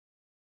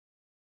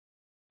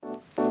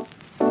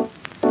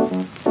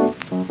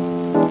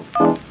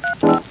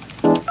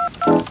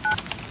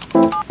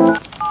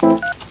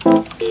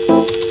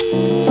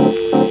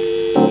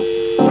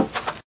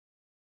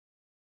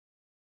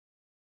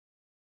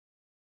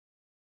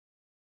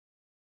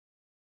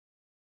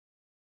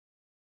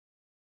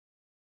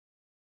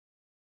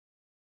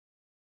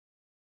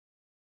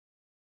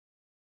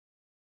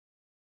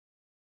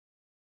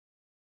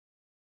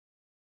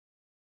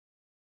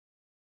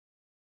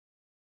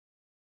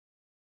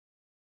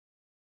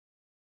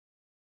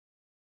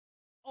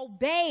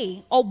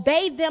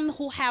Obey them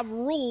who have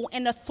rule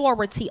and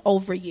authority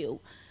over you.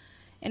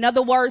 In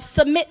other words,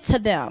 submit to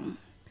them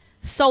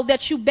so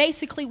that you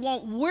basically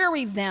won't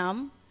worry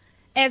them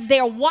as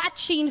they're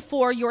watching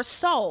for your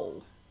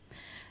soul.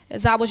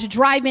 As I was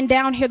driving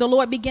down here, the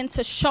Lord began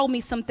to show me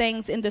some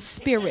things in the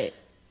spirit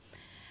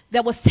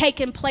that was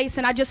taking place.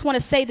 And I just want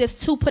to say this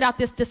too, put out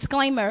this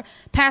disclaimer.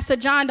 Pastor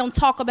John don't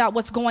talk about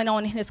what's going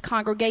on in his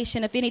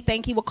congregation. If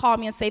anything, he will call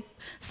me and say,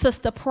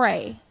 sister,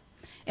 pray.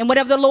 And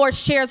whatever the Lord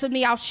shares with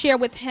me, I'll share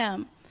with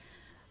him.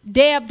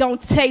 Deb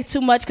don't say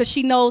too much because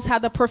she knows how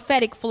the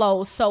prophetic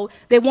flows. So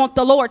they want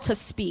the Lord to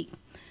speak.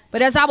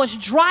 But as I was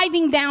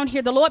driving down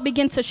here, the Lord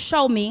began to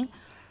show me,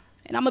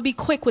 and I'm going to be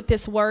quick with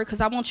this word because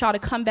I want y'all to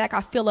come back.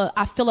 I feel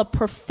a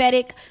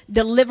prophetic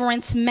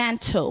deliverance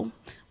mantle.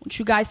 I want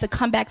you guys to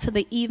come back to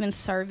the even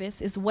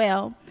service as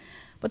well.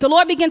 But the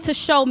Lord began to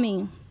show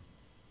me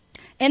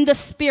in the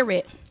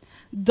spirit,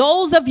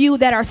 those of you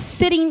that are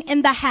sitting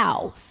in the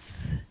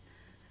house,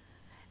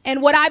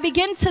 and what I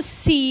begin to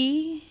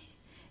see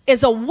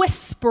is a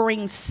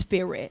whispering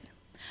spirit.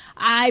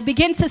 I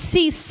begin to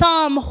see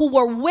some who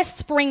were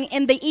whispering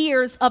in the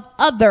ears of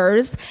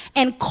others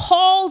and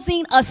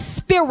causing a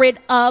spirit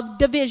of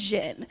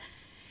division.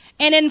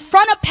 And in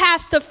front of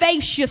Pastor's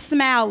face, you're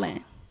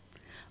smiling.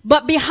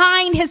 But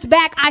behind his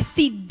back, I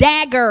see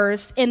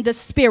daggers in the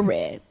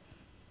spirit.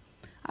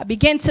 I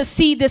begin to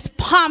see this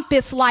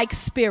pompous-like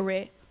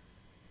spirit.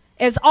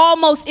 It's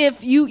almost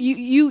if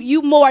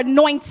you more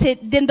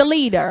anointed than the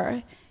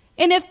leader.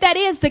 And if that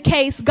is the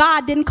case,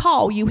 God didn't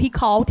call you. He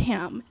called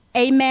him.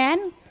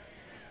 Amen.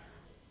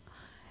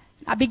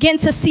 I begin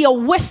to see a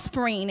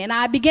whispering, and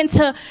I begin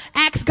to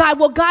ask God,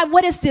 well, God,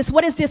 what is this?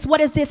 What is this?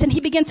 What is this? And he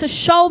began to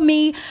show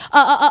me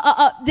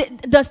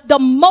the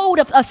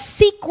motive,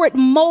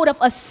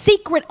 a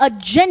secret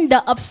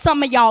agenda of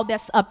some of y'all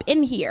that's up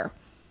in here.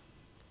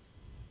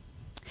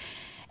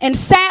 And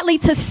sadly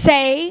to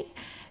say,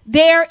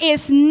 there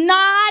is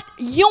not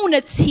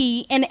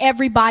unity in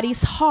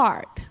everybody's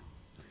heart.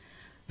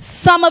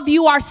 Some of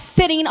you are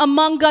sitting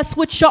among us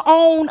with your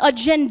own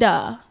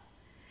agenda.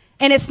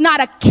 And it's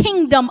not a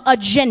kingdom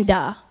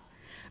agenda.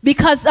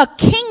 Because a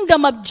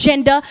kingdom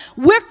agenda,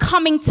 we're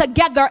coming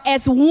together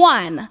as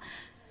one.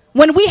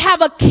 When we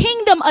have a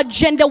kingdom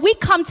agenda, we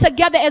come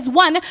together as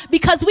one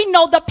because we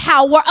know the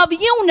power of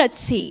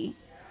unity.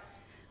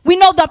 We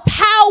know the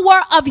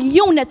power of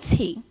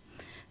unity.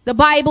 The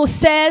Bible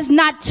says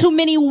not too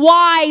many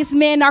wise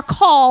men are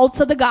called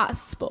to the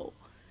gospel.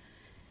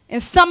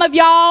 And some of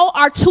y'all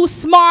are too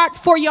smart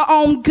for your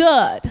own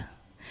good.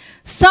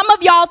 Some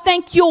of y'all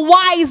think you're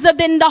wiser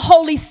than the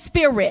Holy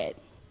Spirit.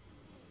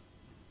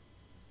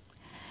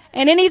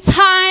 And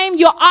anytime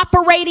you're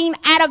operating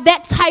out of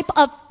that type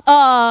of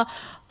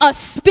a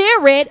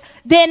spirit,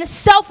 then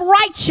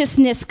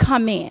self-righteousness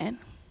come in.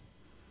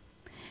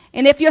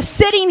 And if you're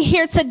sitting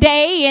here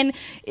today and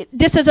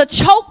this is a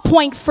choke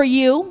point for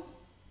you,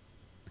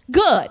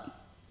 good.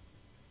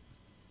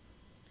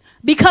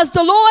 Because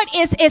the Lord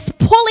is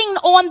pulling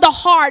on the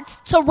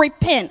hearts to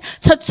repent,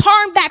 to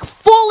turn back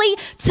fully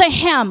to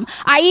him.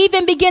 I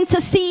even begin to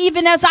see,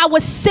 even as I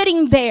was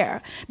sitting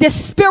there, this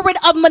spirit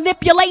of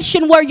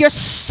manipulation where you're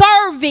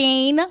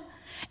serving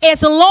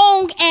as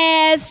long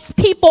as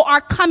people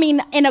are coming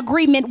in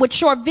agreement with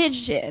your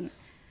vision.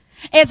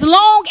 As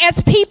long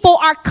as people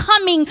are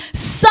coming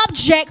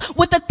subject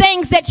with the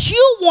things that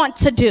you want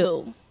to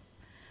do.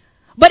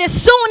 But as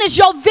soon as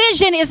your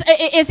vision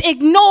is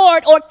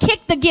ignored or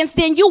kicked against,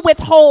 then you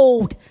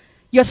withhold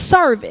your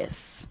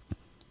service.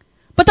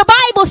 But the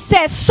Bible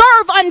says,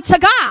 serve unto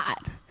God,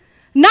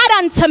 not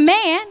unto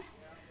man.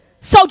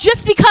 So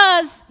just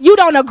because you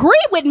don't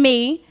agree with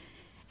me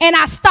and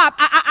I stop,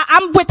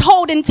 I'm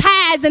withholding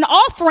tithes and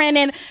offering,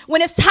 and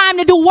when it's time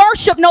to do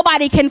worship,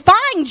 nobody can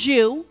find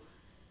you.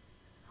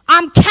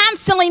 I'm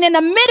canceling in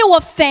the middle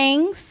of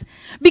things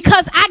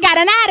because I got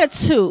an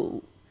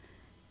attitude.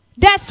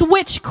 That's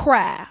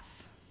witchcraft.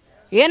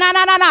 I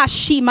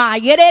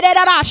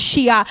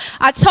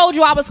told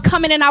you I was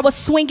coming and I was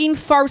swinging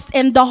first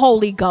in the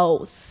Holy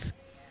Ghost.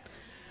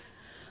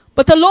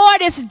 But the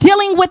Lord is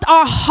dealing with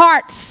our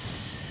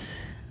hearts.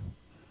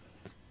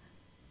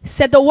 He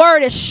said the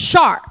word is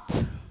sharp.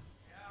 I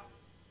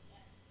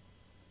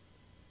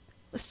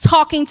was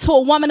talking to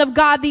a woman of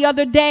God the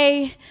other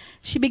day.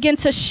 She began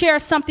to share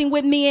something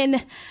with me,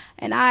 and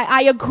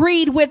I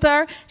agreed with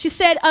her. She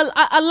said,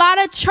 a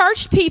lot of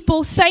church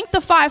people,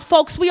 sanctified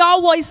folks, we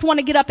always want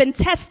to get up and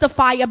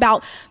testify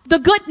about the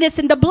goodness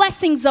and the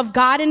blessings of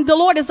God, and the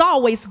Lord is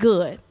always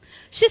good.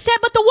 She said,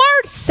 but the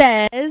word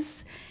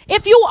says,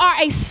 if you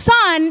are a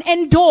son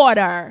and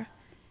daughter,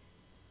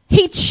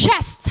 he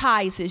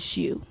chastises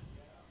you.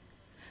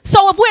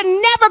 So if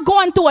we're never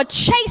going through a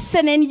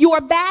chastening, you're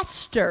a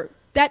bastard.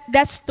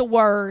 That's the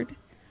word.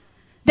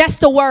 That's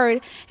the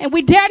word. And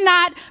we dare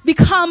not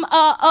become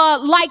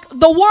like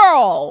the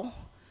world,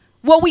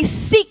 where we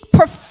seek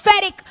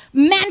prophetic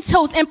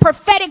mantles and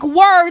prophetic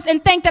words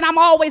and think that I'm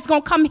always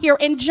going to come here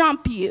and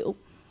jump you.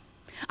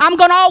 I'm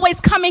going to always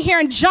come in here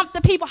and jump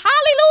the people.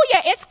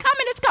 Hallelujah. It's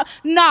coming. It's coming.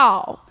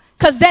 No,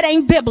 because that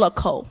ain't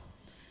biblical.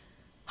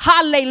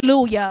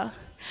 Hallelujah.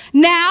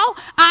 Now,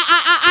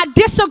 I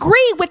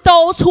disagree with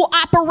those who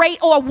operate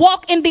or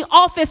walk in the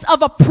office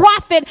of a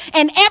prophet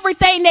and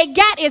everything they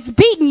got is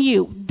beating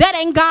you. That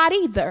ain't God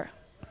either.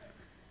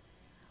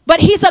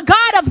 But he's a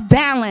God of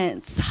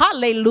balance.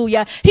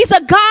 Hallelujah. He's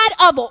a God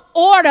of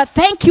order.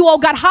 Thank you, oh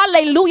God.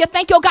 Hallelujah.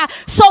 Thank you, oh God.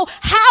 So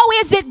how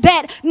is it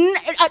that,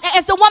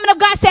 as the woman of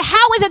God said,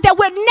 how is it that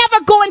we're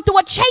never going through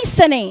a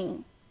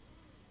chastening?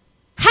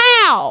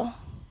 How?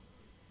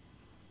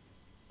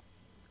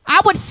 I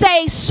would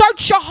say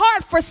search your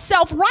heart for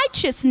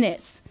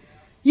self-righteousness.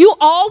 You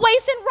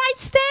always in right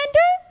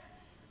standard?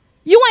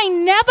 You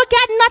ain't never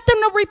got nothing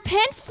to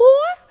repent for?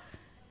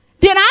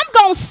 Then I'm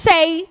going to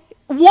say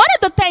one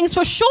of the things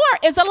for sure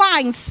is a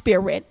lying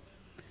spirit.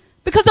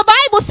 Because the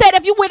Bible said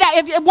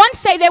if one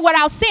say they're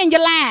without sin, you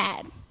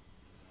lied.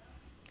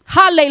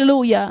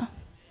 Hallelujah.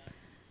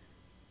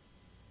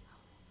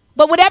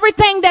 But with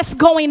everything that's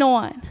going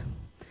on,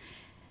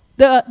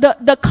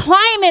 the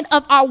climate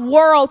of our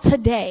world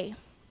today,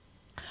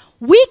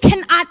 we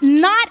cannot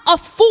not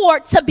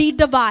afford to be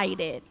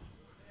divided.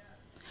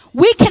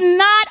 We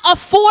cannot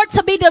afford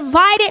to be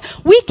divided.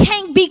 We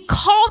can't be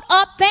caught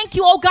up, thank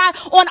you, oh God,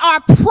 on our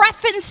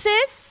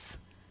preferences.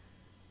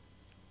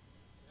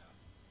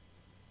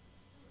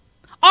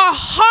 Our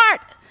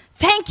heart,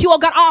 thank you, oh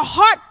God, our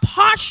heart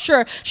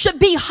posture should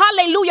be,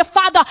 hallelujah,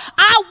 Father,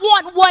 I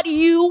want what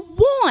you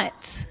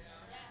want.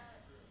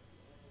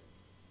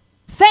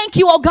 Thank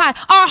you, oh God.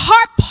 Our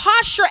heart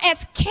posture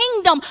as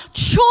kingdom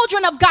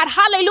children of God.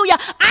 Hallelujah.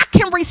 I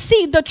can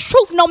receive the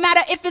truth no matter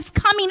if it's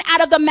coming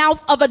out of the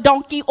mouth of a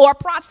donkey or a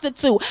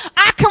prostitute.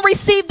 I can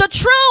receive the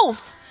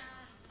truth.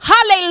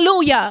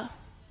 Hallelujah.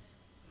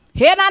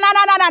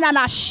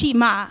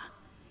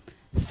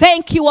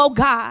 Thank you, oh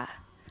God.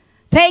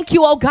 Thank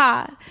you, oh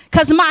God.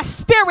 Because my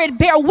spirit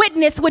bear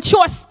witness with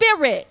your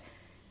spirit.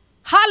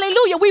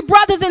 Hallelujah. We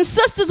brothers and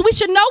sisters, we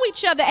should know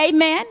each other.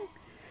 Amen.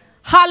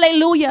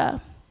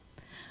 Hallelujah.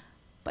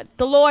 But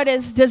the Lord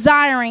is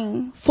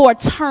desiring for a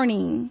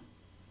turning.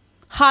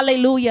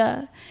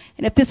 Hallelujah.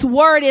 And if this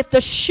word, if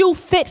the shoe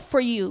fit for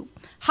you,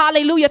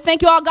 hallelujah.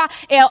 Thank you all, God.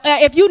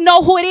 If you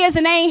know who it is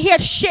and they ain't here,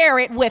 share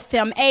it with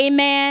them.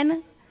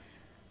 Amen.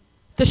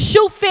 The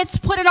shoe fits,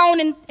 put it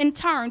on and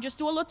turn. Just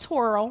do a little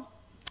twirl.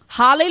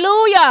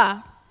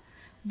 Hallelujah.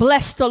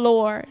 Bless the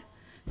Lord.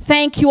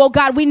 Thank you, oh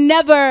God. We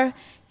never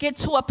get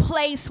to a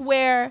place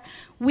where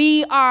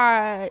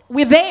we're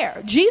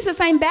there. Jesus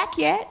ain't back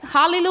yet.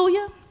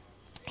 Hallelujah.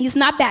 He's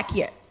not back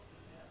yet.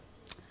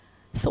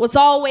 So it's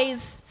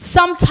always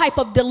some type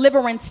of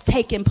deliverance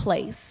taking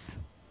place.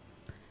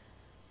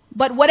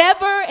 But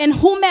whatever and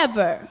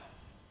whomever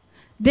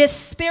this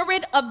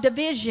spirit of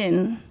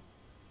division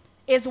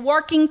is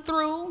working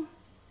through,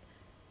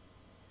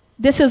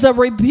 this is a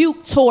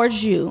rebuke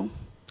towards you.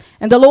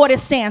 And the Lord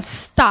is saying,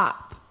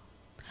 stop.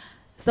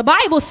 The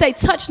Bible says,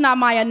 touch not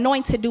my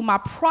anointed, do my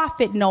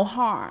prophet no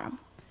harm.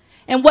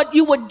 And what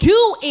you would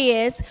do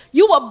is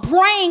you will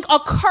bring a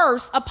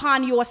curse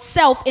upon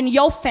yourself and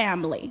your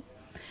family.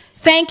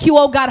 Thank you,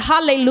 oh God.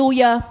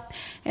 Hallelujah.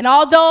 And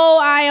although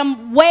I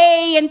am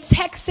way in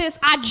Texas,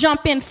 I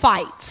jump in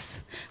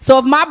fights. So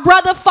if my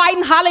brother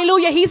fighting,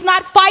 hallelujah, he's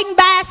not fighting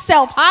by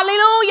himself.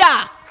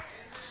 Hallelujah.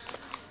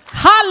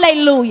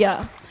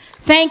 Hallelujah.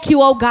 Thank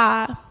you, oh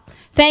God.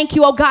 Thank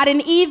you, oh God.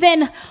 And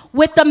even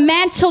with the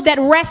mantle that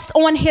rests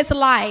on his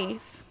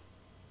life,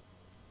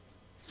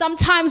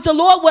 sometimes the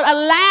Lord will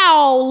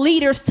allow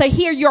leaders to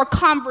hear your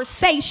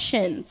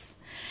conversations.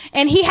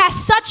 And he has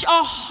such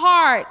a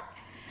heart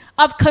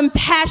of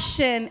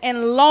compassion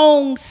and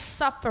long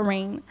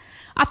suffering.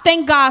 I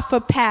thank God for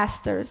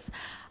pastors.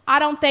 I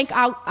don't think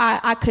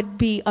I could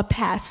be a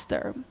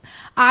pastor.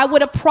 I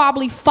would have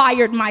probably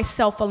fired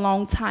myself a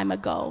long time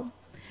ago.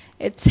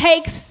 It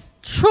takes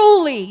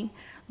truly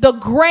the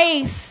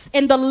grace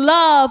and the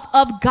love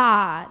of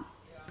God.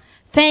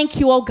 Thank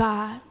you, oh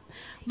God.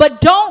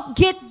 But don't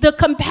get the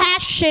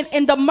compassion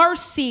and the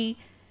mercy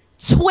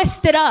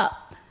twisted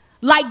up.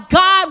 Like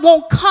God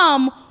won't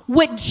come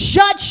with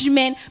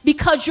judgment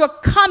because you're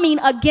coming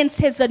against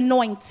his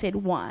anointed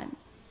one.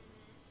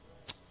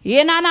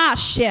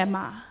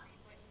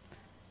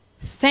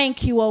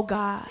 Thank you, oh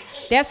God.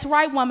 That's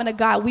right, woman of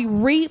God. We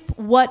reap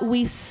what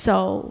we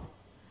sow.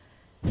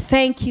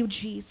 Thank you,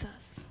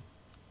 Jesus.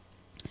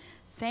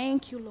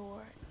 Thank you, Lord.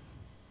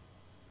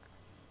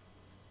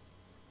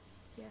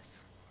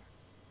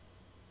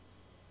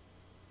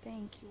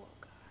 Thank you, oh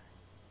God.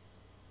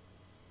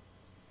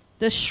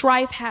 The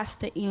strife has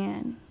to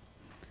end.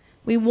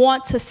 We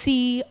want to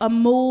see a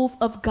move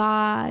of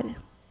God.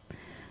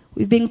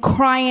 We've been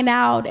crying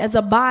out as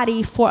a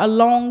body for a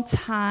long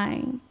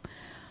time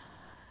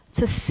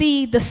to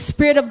see the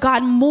Spirit of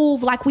God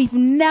move like we've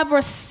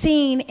never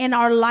seen in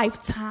our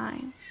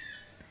lifetime.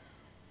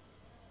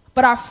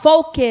 But our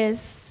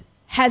focus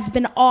has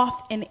been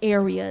off in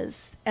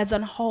areas as a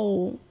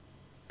whole.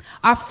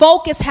 Our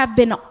focus have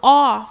been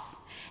off.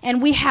 And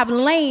we have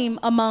lame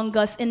among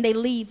us, and they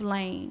leave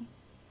lame.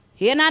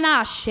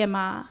 Our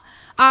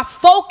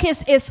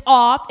focus is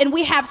off, and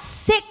we have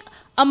sick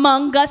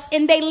among us,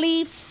 and they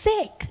leave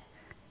sick.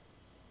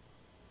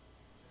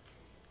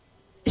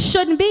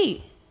 shouldn't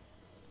be.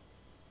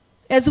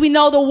 As we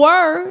know the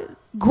word,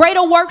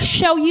 greater work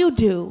shall you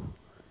do.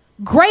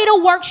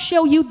 Greater work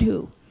shall you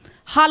do.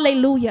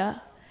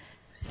 Hallelujah.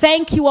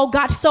 Thank you, oh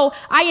God. So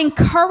I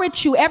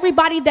encourage you,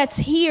 everybody that's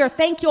here,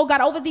 thank you, oh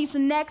God, over these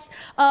next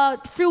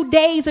few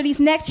days or these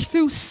next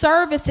few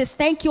services.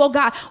 Thank you, oh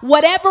God.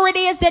 Whatever it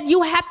is that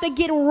you have to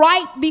get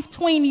right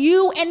between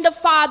you and the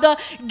Father,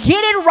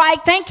 get it right.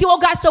 Thank you, oh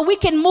God, so we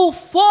can move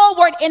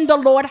forward in the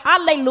Lord.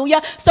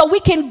 Hallelujah. So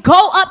we can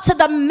go up to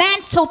the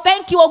mantle.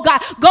 Thank you, oh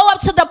God. Go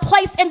up to the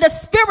place in the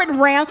spirit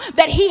realm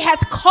that He has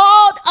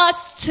called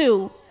us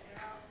to.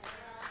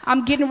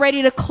 I'm getting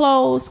ready to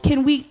close.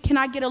 Can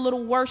I get a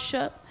little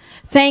worship?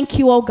 Thank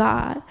you, oh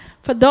God.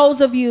 For those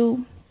of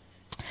you,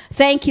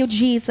 thank you,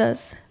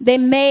 Jesus. They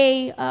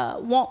may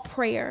want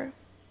prayer.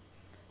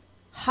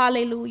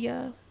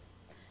 Hallelujah.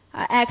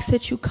 I ask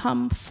that you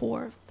come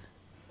forth.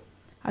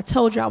 I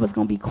told you I was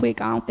going to be quick.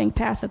 I don't think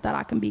Pastor thought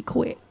I can be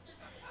quick.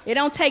 It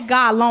don't take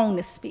God long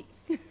to speak.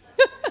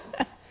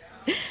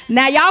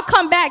 Now, y'all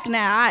come back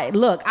now.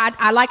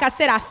 I like I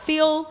said, I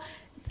feel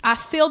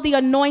the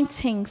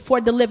anointing for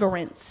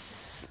deliverance.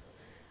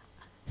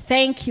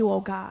 Thank you,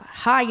 oh God.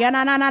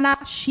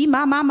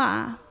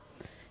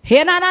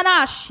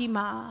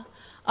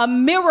 A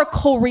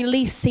miracle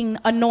releasing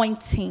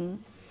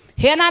anointing.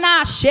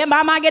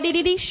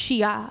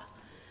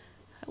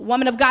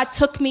 Woman of God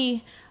took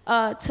me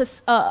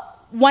to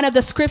one of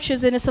the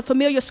scriptures, and it's a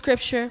familiar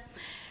scripture.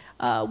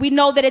 We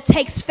know that it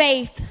takes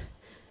faith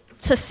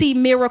to see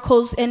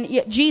miracles, and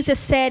Jesus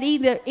said he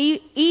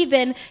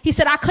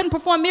said I couldn't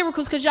perform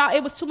miracles because y'all,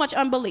 it was too much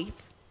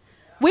unbelief.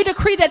 We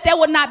decree that there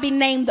would not be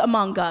named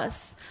among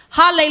us.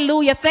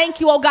 Hallelujah. Thank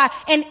you, oh God.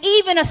 And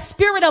even a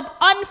spirit of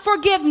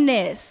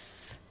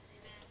unforgiveness.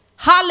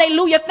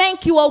 Hallelujah.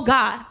 Thank you, oh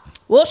God.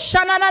 Will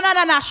stifle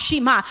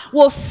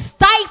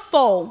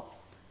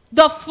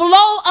the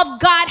flow of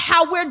God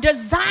how we're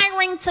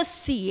desiring to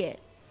see it.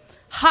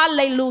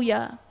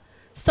 Hallelujah.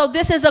 So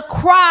this is a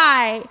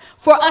cry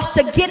for us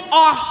to get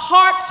our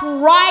hearts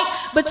right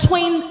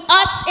between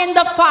us and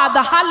the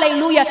Father.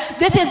 Hallelujah.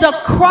 This is a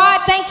cry,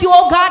 thank you,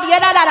 oh God,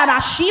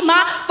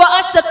 for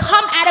us to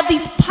come out of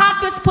these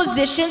pompous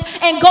positions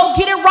and go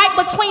get it right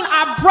between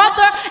our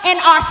brother and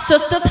our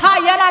sisters.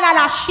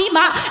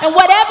 And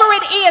whatever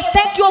it is,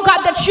 thank you, oh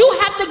God, that you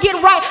have to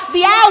get right.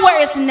 The hour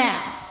is now.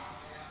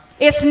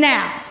 It's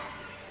now.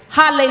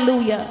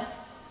 Hallelujah.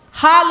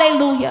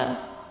 Hallelujah.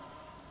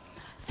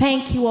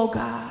 Thank you, oh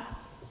God.